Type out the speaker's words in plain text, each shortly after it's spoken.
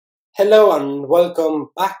Hello and welcome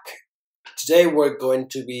back. Today we're going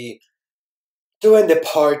to be doing the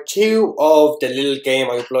part 2 of the little game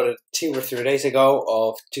I uploaded 2 or 3 days ago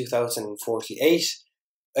of 2048.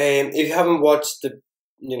 If you haven't watched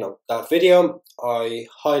that video, I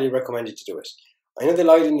highly recommend you to do it. I know the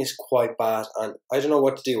lighting is quite bad and I don't know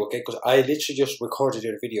what to do, okay, because I literally just recorded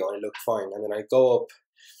your video and it looked fine, and then I go up.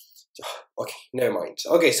 Okay, never mind.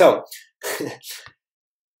 Okay, so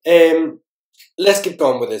let's keep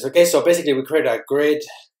going with this. Okay, so basically we create a grid,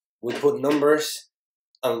 we put numbers,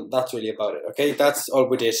 and that's really about it. Okay, that's all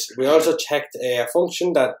we did. We also checked a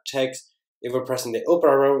function that checks if we're pressing the up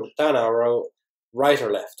arrow, down arrow, right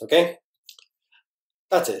or left. Okay,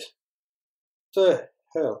 that's it. The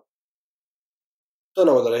hell, don't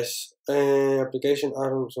know what that is. Application,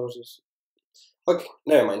 atom sources. Okay,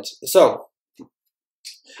 never mind. So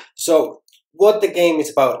what the game is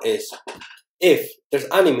about is if there's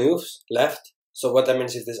any moves left. So what that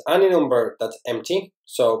means is there's any number that's empty.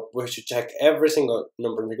 So we should check every single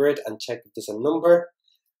number in the grid and check if there's a number.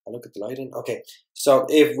 I look at the lighting. Okay. So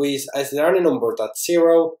if there's any number that's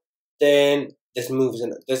 0, then this moves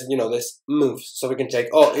in. This moves. So we can check.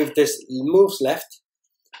 Oh, if there's moves left,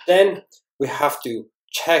 then we have to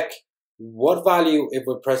check what value if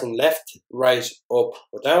we're pressing left, right, up,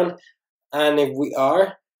 or down. And if we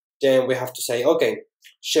are, then we have to say, okay,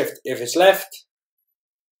 shift if it's left,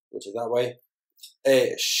 which is that way.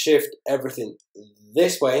 Shift everything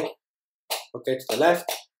this way, okay, to the left.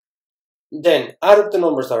 Then add up the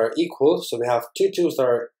numbers that are equal. So we have two twos that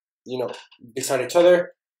are, beside each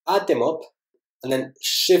other. Add them up, and then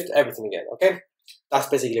shift everything again. Okay, that's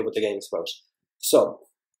basically what the game is about. So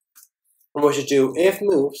we should do if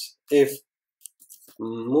more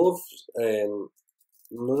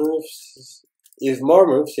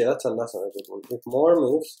moves. Yeah, that's not a good one. If more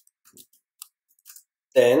moves,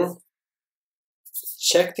 then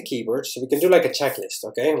check the keyboard. So we can do like a checklist,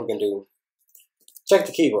 okay? We can do check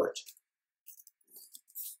the keyboard.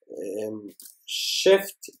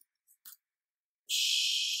 Shift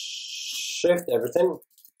everything.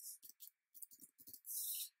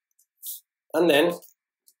 And then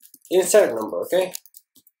insert number, okay?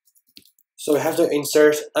 So we have to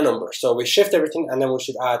insert a number. So we shift everything and then we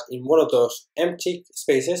should add in one of those empty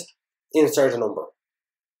spaces, insert a number.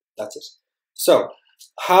 That's it. So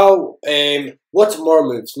how what's more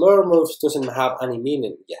moves? More moves doesn't have any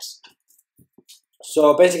meaning. Yes.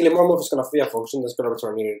 So basically more moves is gonna be a function that's gonna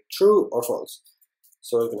return either true or false.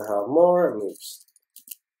 So we're gonna have more moves.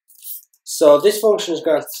 So this function is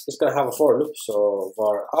gonna have a for loop. So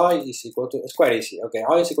var I is equal to, it's quite easy. Okay,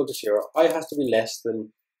 I is equal to 0. I has to be less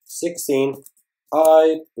than 16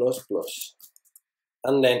 I plus plus.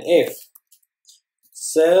 And then if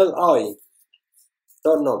cell I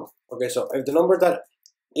dot num. Okay, so if the number that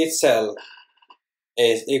its cell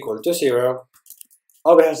is equal to 0,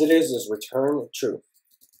 all we have to do is just return true.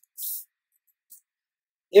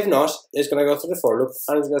 If not, it's going to go through the for loop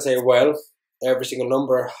and it's going to say, well, every single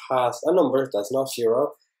number has a number that's not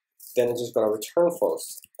 0, then it's just going to return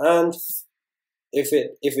false. And if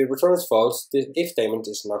it returns false, the if statement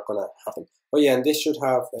is not going to happen. Oh yeah, and this should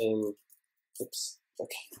have oops,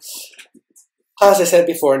 okay. As I said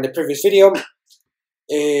before in the previous video,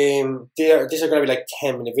 these are going to be like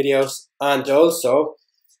 10-minute videos, and also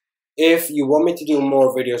if you want me to do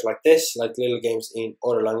more videos like this, like little games in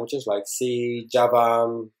other languages like C,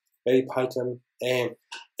 Java, maybe Python, then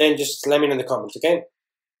just let me know in the comments, okay?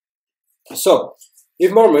 So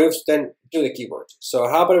if more moves, then do the keyboard. So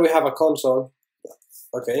how about we have a console,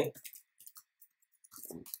 okay,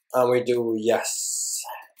 and we do yes.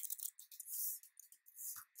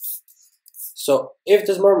 So if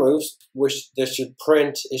there's more moves, it should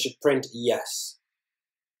print yes.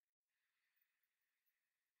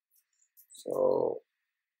 So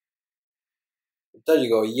there you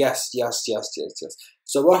go, yes, yes, yes, yes, yes.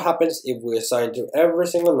 So what happens if we assign to every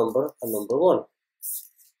single number a number 1?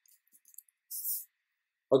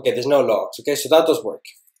 Okay, there's no logs, okay, so that does work.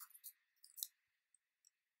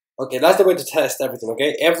 Okay, that's the way to test everything,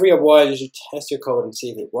 okay? Every while you should test your code and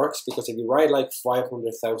see if it works, because if you write like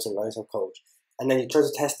 500,000 lines of code and then you try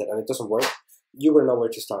to test it and it doesn't work, you will know where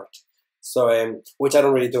to start. So, which I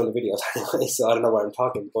don't really do in the videos anyway, so I don't know where I'm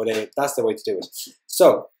talking, but that's the way to do it.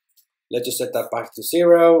 So, let's just set that back to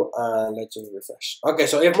 0 and let's just refresh. Okay,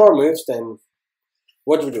 so if more moves, then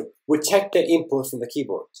what do? We check the input from the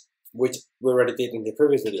keyboard, which we already did in the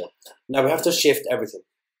previous video. Now we have to shift everything.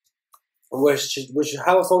 We should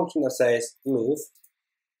have a function that says move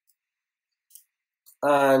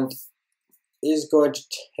and is going to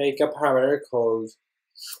take a parameter called,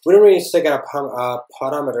 we don't really need to take a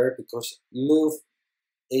parameter because move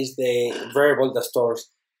is the variable that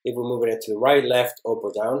stores if we're moving it to the right, left, up,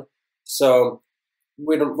 or down. So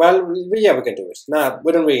we don't. Well, yeah, we can do it. Nah,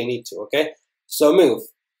 we don't really need to. Okay. So move.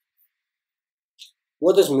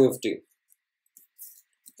 What does move do?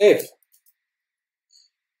 If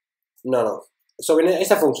no. So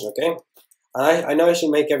it's a function. Okay. I know I should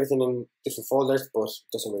make everything in different folders, but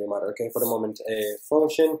it doesn't really matter. Okay. For the moment, a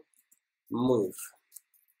function move.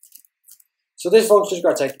 So this function is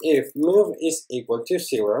going to check if move is equal to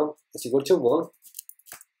 0, is equal to 1.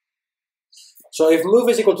 So if move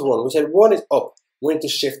is equal to 1, we said 1 is up. We need to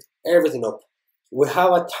shift everything up. We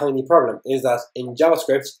have a tiny problem, is that in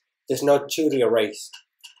JavaScript, there's no 2D arrays.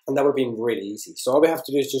 And that would be really easy. So all we have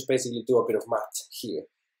to do is just basically do a bit of math here.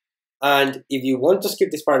 And if you want to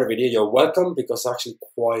skip this part of the video, you're welcome, because it's actually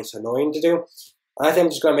quite annoying to do. I think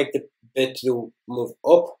I'm just going to make the bit to do move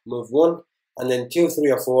up, move 1, and then 2,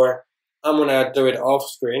 3, or 4. I'm going to do it off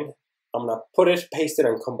screen. I'm going to put it, paste it,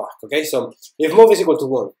 and come back. Okay, so if move is equal to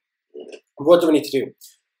 1, what do we need to do?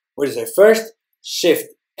 We need to say first,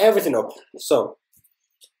 shift everything up. So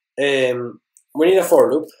we need a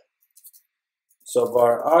for loop. So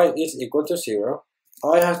var I is equal to 0.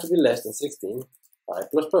 I has to be less than 16. I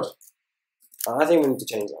plus plus. I think we need to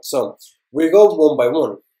change that. So we go one by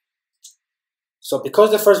one. So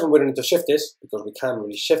because the first one we don't need to shift this, because we can't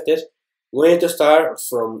really shift it, we need to start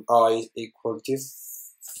from I is equal to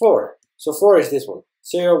 4. So 4 is this one.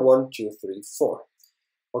 0, 1, 2, 3, 4.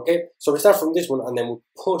 Okay, so we start from this one and then we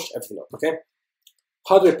push everything up. Okay,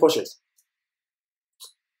 how do we push it?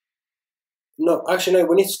 No, actually, no,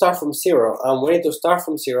 we need to start from 0, and we need to start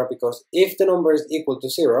from 0 because if the number is equal to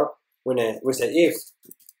 0, we say if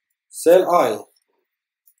cell I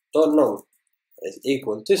dot num is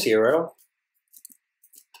equal to 0,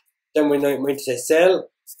 then we need to say cell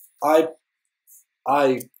I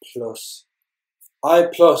plus.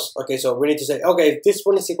 Okay, so we need to say, okay, if this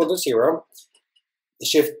one is equal to 0,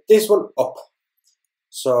 shift this one up.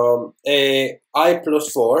 So I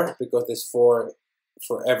plus 4, because there's 4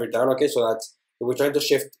 for every down. Okay, so that's, we're trying to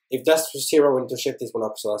shift, if that's 0, we need to shift this one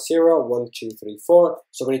up. So that's 0, 1, 2, 3, 4.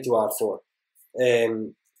 So we need to add 4.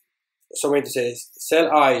 So we need to say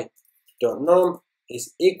cell I dot num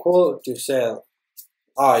is equal to cell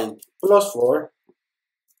I plus 4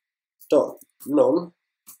 dot num,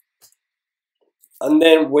 and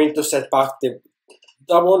then we need to set back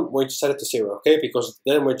that one, we need to set it to 0, okay, because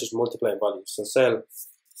then we're just multiplying values. So cell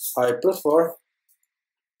I plus 4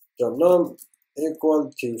 dot num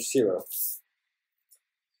equal to 0.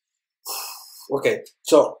 Okay,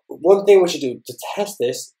 so one thing we should do to test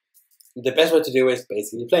this, the best way to do is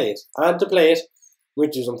basically play it. And to play it, we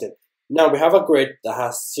do something. Now we have a grid that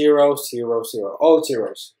has 0, 0, 0, all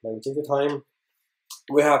zeros. Let me take the time.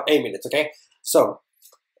 We have 8 minutes, okay? So,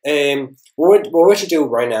 what we should do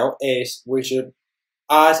right now is we should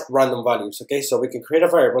add random values, okay? So we can create a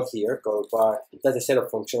variable here called var, that's a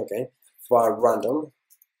setup function, okay? var random,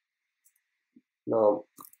 now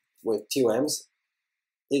with 2 m's,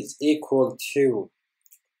 is equal to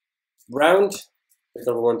round,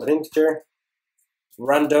 because we want an integer,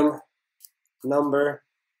 random number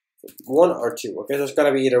 1 or 2, okay? So it's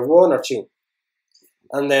gonna be either 1 or 2.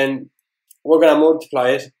 And then we're gonna multiply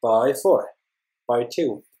it by 4, by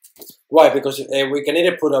 2. Why? Because we can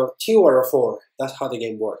either put a 2 or a 4. That's how the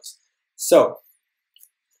game works. So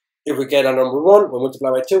if we get a number 1, we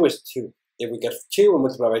multiply by 2 is 2. If we get 2, we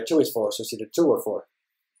multiply by 2 is 4. So it's either 2 or 4.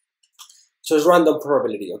 So it's random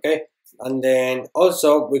probability, okay? And then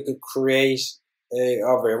also we could create a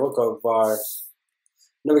variable called var.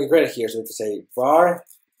 No, we can create it here. So we can say var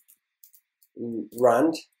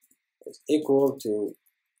rand is equal to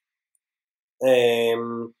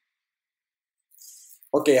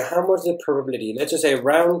okay, how much is the probability? Let's just say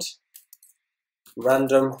round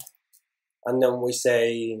random, and then we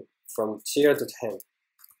say from 0 to 10.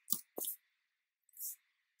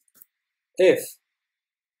 If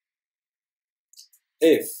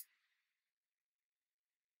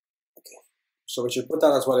okay, so we should put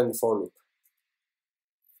that as well in the for loop.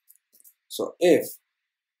 So if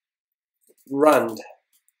rand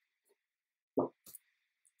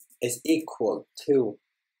is equal to,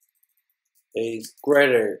 is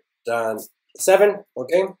greater than 7,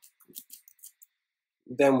 okay,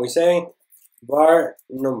 then we say var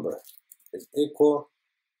number is equal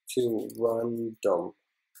to random,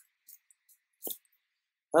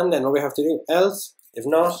 and then what we have to do, else if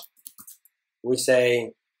not, we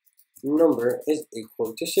say number is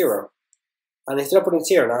equal to 0, and instead of putting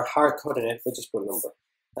 0 now, hard coding it, we just put number,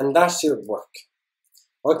 and that should work.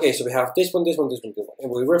 Okay, so we have this one, this one, this one, this one.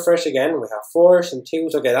 If we refresh again, we have 4s and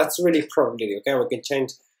 2s. Okay, that's really probability. Okay, we can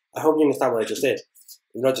change. I hope you understand what I just did.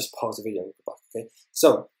 Not just pause the video and go back. Okay,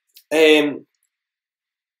 so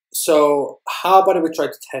So how about if we try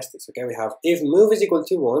to test this? Okay, we have if move is equal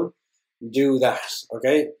to 1, do that.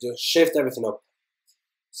 Okay, just shift everything up.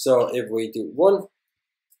 So if we do 1,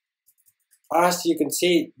 as you can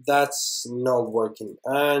see, that's not working,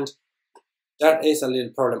 and that is a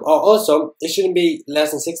little problem. Oh, also, it shouldn't be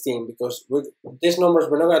less than 16 because these numbers,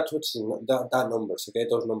 we're not going to touch that numbers, okay,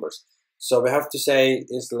 those numbers. So we have to say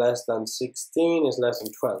is less than 16, is less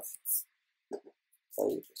than 12,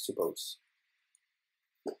 I suppose.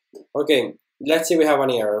 Okay, let's see if we have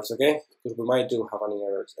any errors, okay? Because we might do have any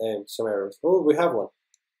errors, some errors. Oh, we have one.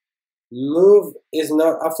 Move is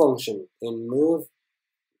not a function. In move,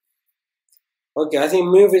 okay, I think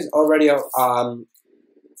move is already a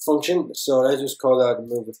function, so let's just call that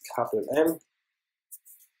move with capital M.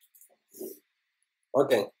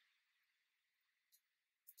 Okay.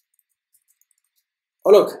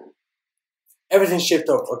 Oh look, everything shipped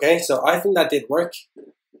up, okay? So I think that did work.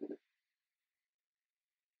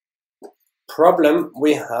 Problem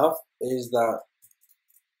we have is that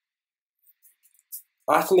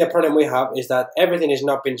everything is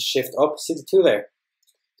not been shifted up. See the 2 there?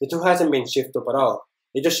 The 2 hasn't been shifted up at all.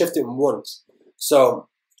 It just shifted once. So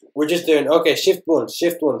we're just doing, okay, shift once.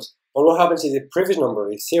 But what happens is the previous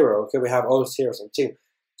number is 0, okay? We have all zeros and 2.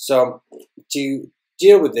 So to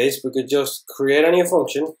deal with this, we could just create a new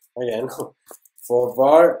function, again, for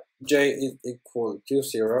var j is equal to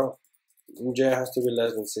 0. J has to be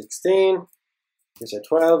less than 16. We say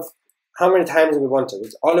 12. How many times do we want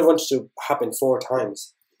it? All it wants to happen 4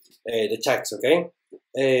 times. The checks, okay?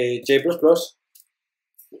 J++.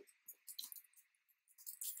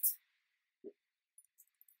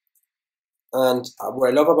 And what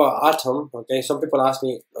I love about Atom, okay, some people ask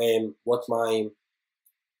me what's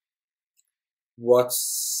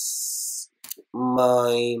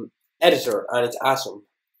my editor, and it's Atom.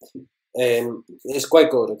 It's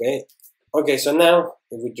quite good, okay? Okay, so now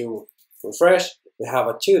if we do refresh, we have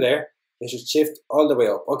a 2 there. It should shift all the way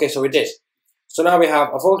up. Okay, so we did. So now we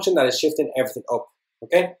have a function that is shifting everything up,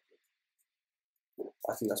 okay?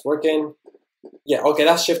 I think that's working. Yeah, okay,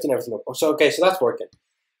 that's shifting everything up. So, okay, so that's working.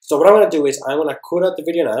 So what I'm going to do is I'm going to cut out the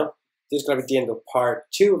video now. This is going to be the end of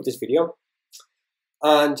part 2 of this video.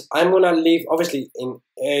 And I'm going to leave, obviously,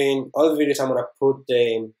 in all the videos, I'm going to put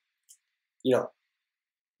the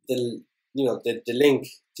link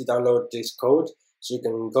to download this code so you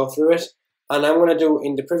can go through it. And I'm going to do,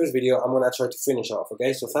 in the previous video, I'm going to try to finish off,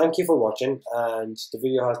 okay? So thank you for watching, and the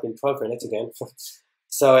video has been 12 minutes again.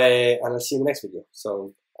 So, and I'll see you in the next video.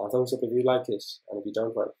 So, thumbs up if you like this, and if you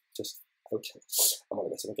don't, well, just, okay, I'm on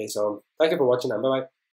this, okay? So, thank you for watching, and bye-bye.